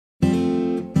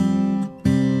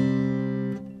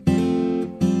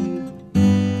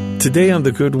Today on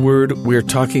The Good Word, we're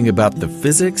talking about the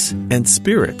physics and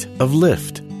spirit of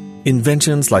lift.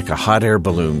 Inventions like a hot air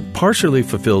balloon partially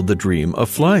fulfilled the dream of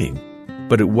flying.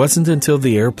 But it wasn't until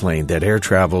the airplane that air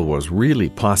travel was really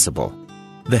possible.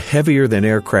 The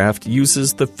heavier-than-aircraft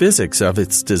uses the physics of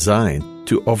its design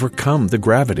to overcome the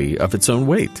gravity of its own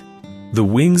weight. The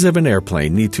wings of an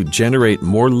airplane need to generate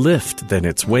more lift than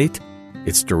its weight,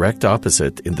 its direct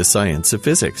opposite in the science of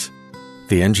physics.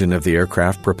 The engine of the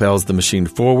aircraft propels the machine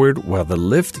forward while the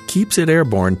lift keeps it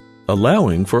airborne,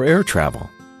 allowing for air travel.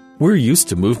 We're used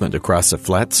to movement across a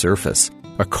flat surface.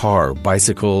 A car,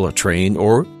 bicycle, a train,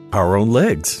 or our own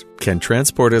legs can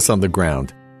transport us on the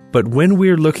ground. But when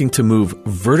we're looking to move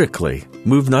vertically,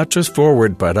 move not just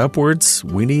forward but upwards,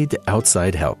 we need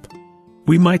outside help.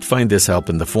 We might find this help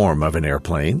in the form of an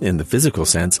airplane in the physical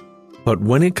sense, but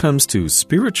when it comes to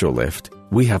spiritual lift,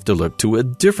 we have to look to a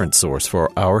different source for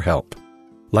our help.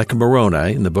 Like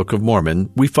Moroni in the Book of Mormon,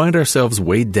 we find ourselves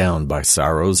weighed down by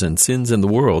sorrows and sins in the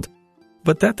world,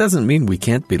 but that doesn't mean we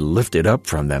can't be lifted up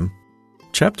from them.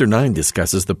 Chapter 9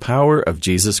 discusses the power of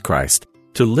Jesus Christ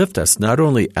to lift us not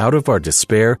only out of our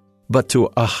despair, but to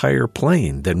a higher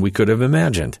plane than we could have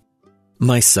imagined.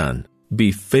 My son,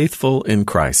 be faithful in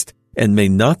Christ, and may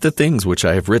not the things which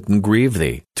I have written grieve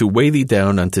thee, to weigh thee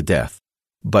down unto death.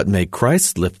 But may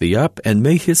Christ lift thee up, and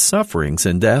may his sufferings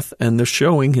and death, and the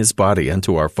showing his body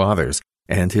unto our fathers,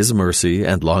 and his mercy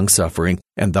and long-suffering,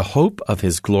 and the hope of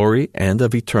his glory and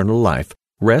of eternal life,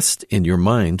 rest in your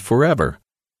mind forever.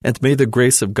 And may the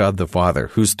grace of God the Father,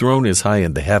 whose throne is high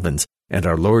in the heavens, and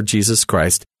our Lord Jesus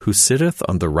Christ, who sitteth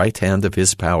on the right hand of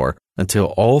his power, until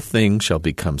all things shall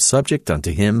become subject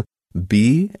unto him,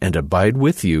 be and abide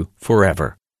with you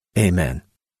forever. Amen.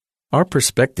 Our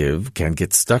perspective can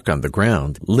get stuck on the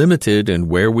ground, limited in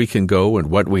where we can go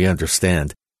and what we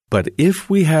understand. But if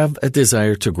we have a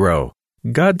desire to grow,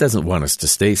 God doesn't want us to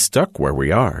stay stuck where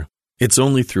we are. It's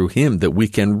only through him that we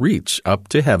can reach up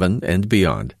to heaven and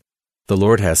beyond. The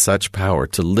Lord has such power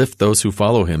to lift those who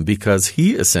follow him because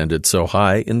he ascended so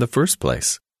high in the first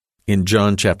place. In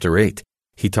John chapter 8,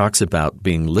 he talks about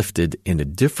being lifted in a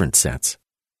different sense.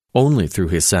 Only through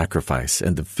his sacrifice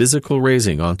and the physical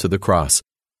raising onto the cross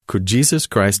could Jesus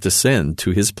Christ ascend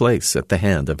to his place at the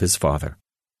hand of his Father.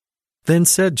 Then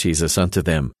said Jesus unto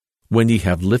them, When ye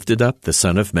have lifted up the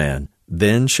Son of Man,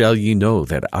 then shall ye know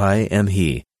that I am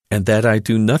he, and that I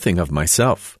do nothing of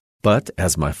myself, but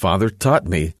as my Father taught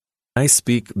me, I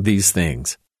speak these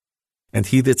things. And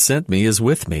he that sent me is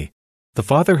with me. The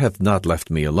Father hath not left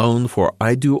me alone, for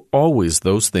I do always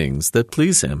those things that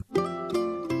please him.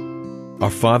 Our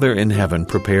Father in heaven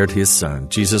prepared his Son,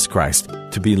 Jesus Christ,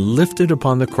 to be lifted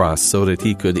upon the cross so that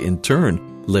he could in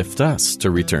turn lift us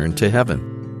to return to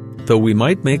heaven. Though we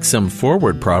might make some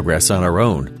forward progress on our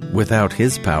own, without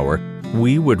his power,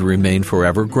 we would remain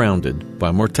forever grounded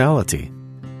by mortality.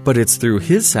 But it's through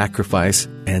his sacrifice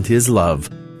and his love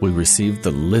we receive the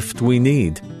lift we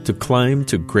need to climb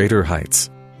to greater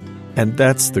heights. And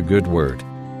that's the good word.